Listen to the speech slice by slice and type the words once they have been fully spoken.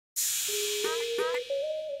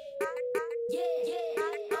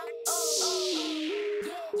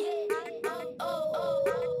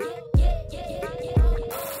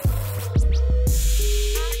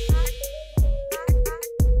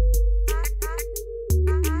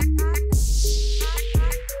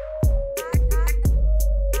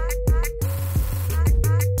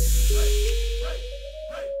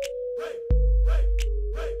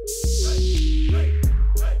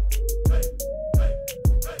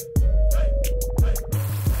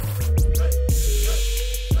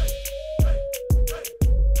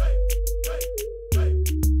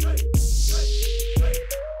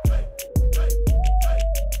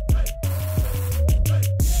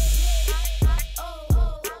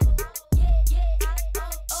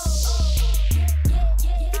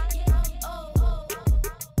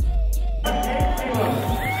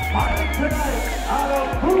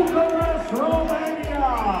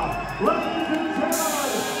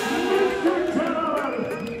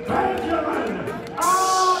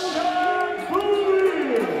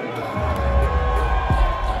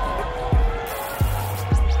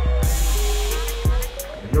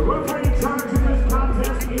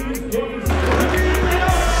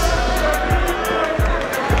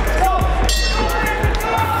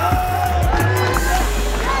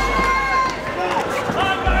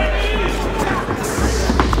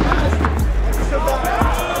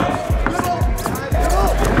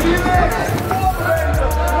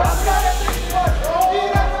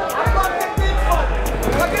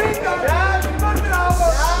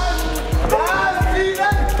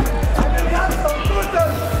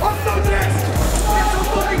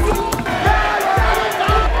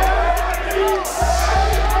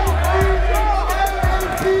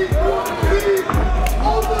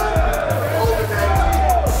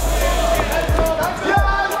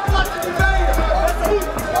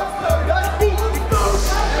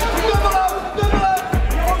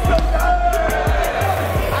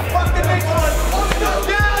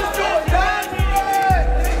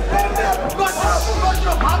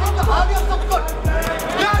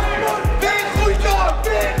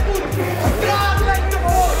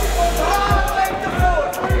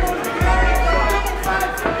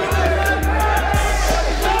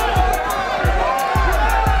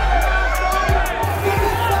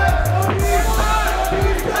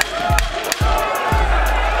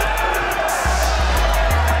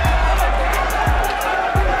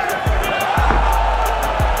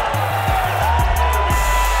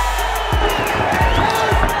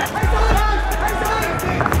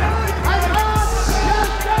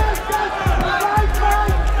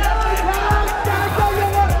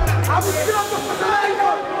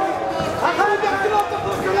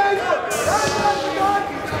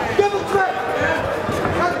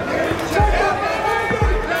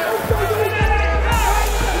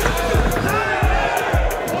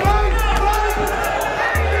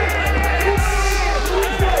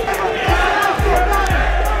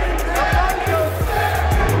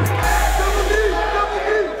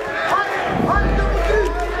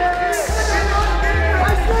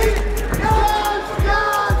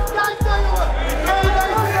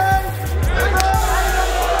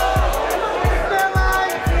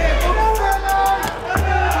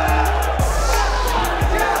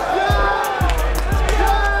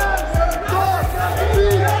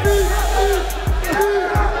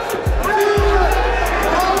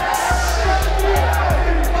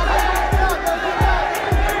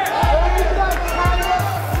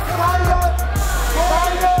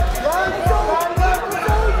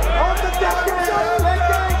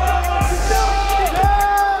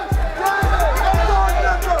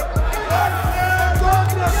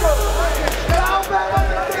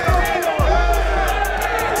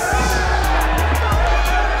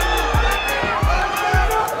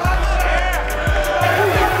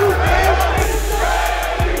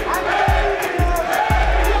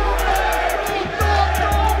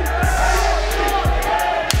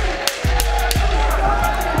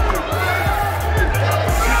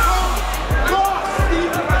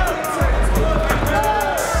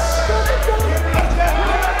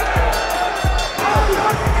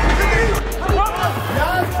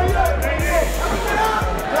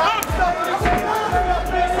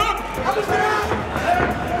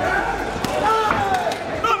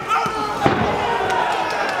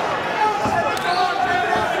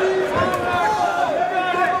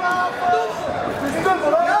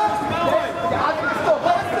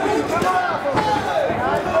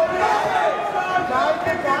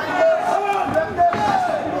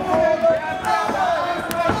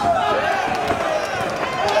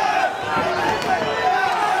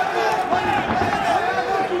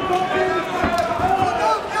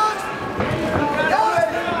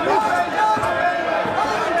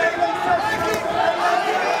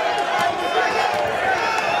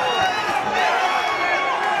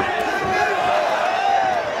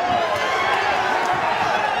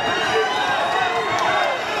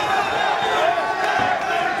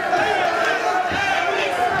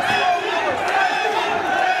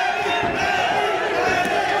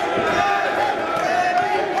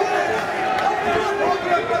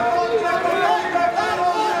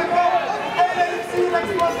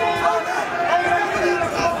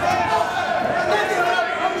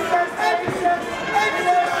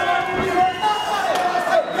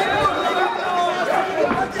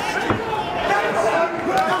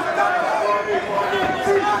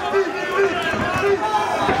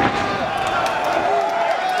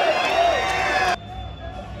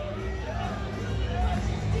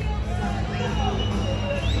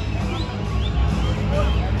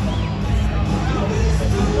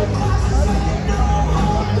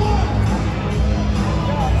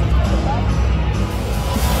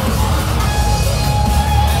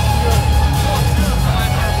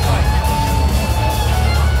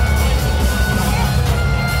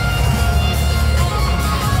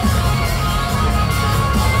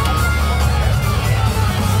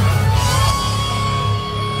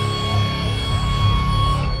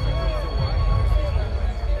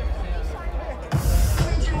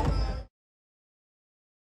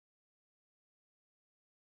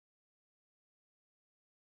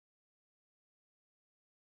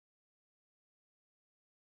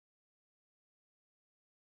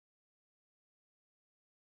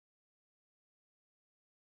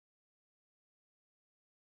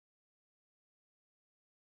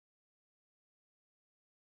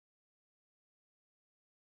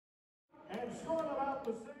scored about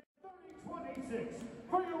the same, 30-26.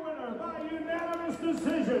 For your winner by unanimous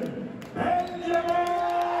decision, Benny Adegbuyi.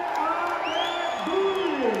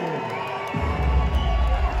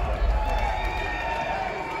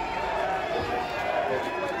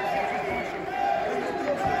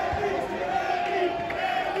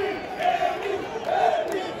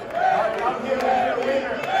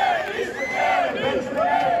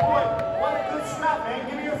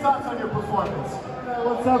 Thoughts on your performance?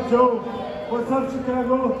 What's up, Joe? What's up,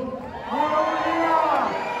 Chicago? Hallelujah!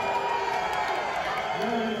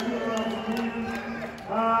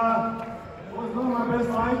 It was not my best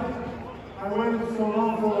fight. I waited so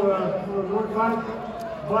long for a good fight,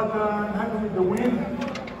 but I'm happy with the win.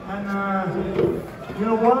 And you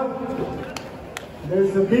know what?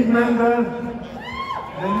 There's a big man there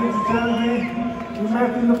that needs to tell me. We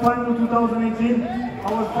met in the final 2018. I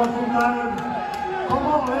was fucking tired. Come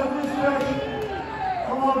on, let me stretch.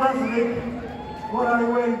 Come on, wrestling. What are you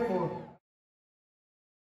waiting for?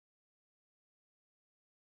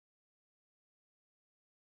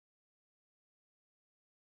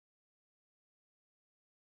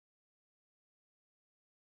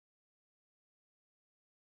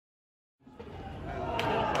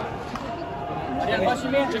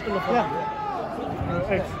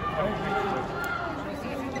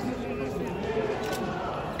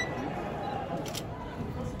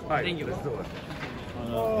 Hai, let's do it.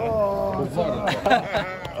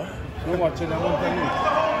 Cum ce ne-am întâlnit?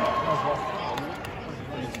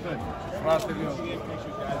 Fratele meu.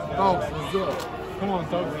 Tau, frăză. Cum am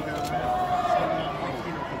tau?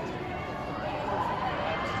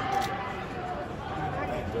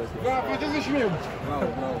 Da, faceți și mie. Bravo,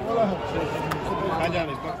 bravo. Haide,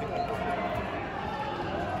 practic.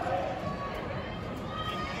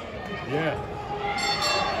 Yeah.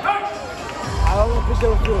 Am făcut de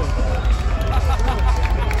lucru.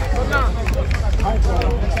 Hai,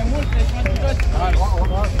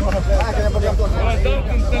 că ne băgăm toți. Mai dau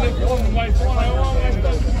când telefonul mai sună, eu am mai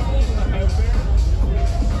dat.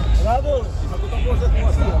 Bravo!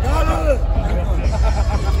 Gală!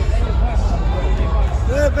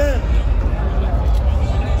 Trebuie!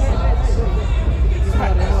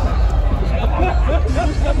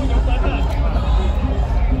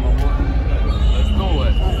 Let's do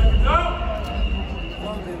it!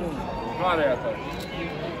 Care e a ta?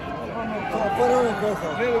 Fără unul ăsta.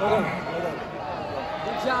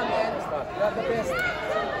 Good job, man. You're the best.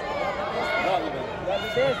 You're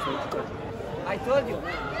the best. I told you.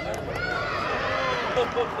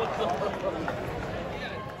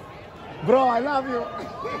 Bro, I love you!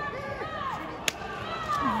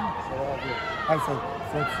 Hai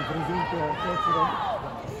să-ți prezint toți români.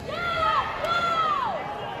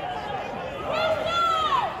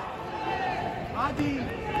 Adi!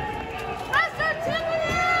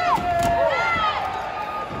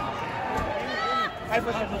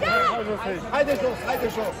 Haide jos, haide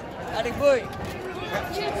jos! Adegbuyi!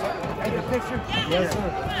 Haide, picture? Yes, sir.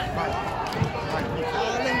 Hai, hai.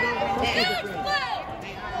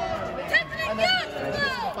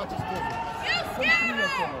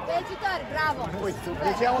 Felicitări, bravo! Uite,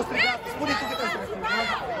 deci am strigat. Spune tu cât ai strigat.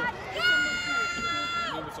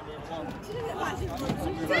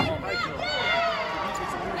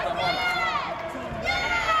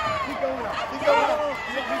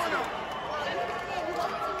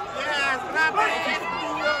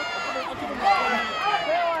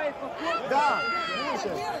 Da,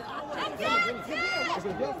 ușă.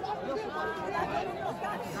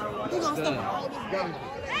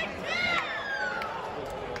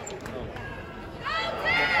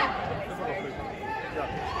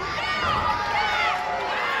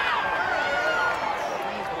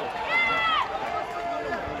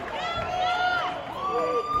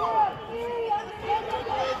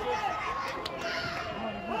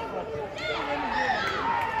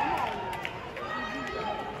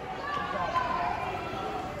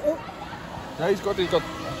 Ja, he's got.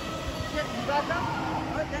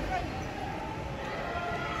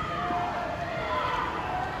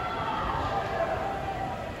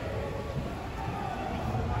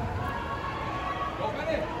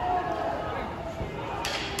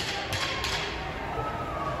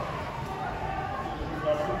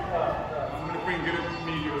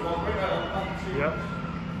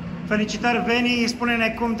 Felicitări, Benny! Spune-ne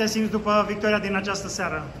cum te simți după victoria din această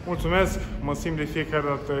seară. Mulțumesc! Mă simt de fiecare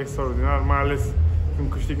dată extraordinar, mai ales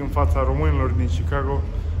când câștig în fața românilor din Chicago.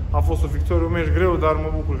 A fost o victorie, un meci greu, dar mă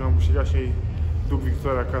bucur că am câștigat și duc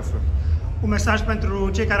victoria acasă. Un mesaj pentru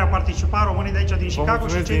cei care au participat, românii de aici din Chicago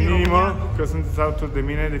și cei din România. Că sunteți alături de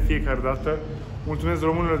mine de fiecare dată. Mulțumesc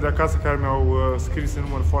românilor de acasă care mi-au scris în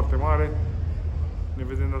număr foarte mare. ne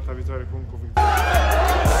vedem data viitoare cu încă o victorie.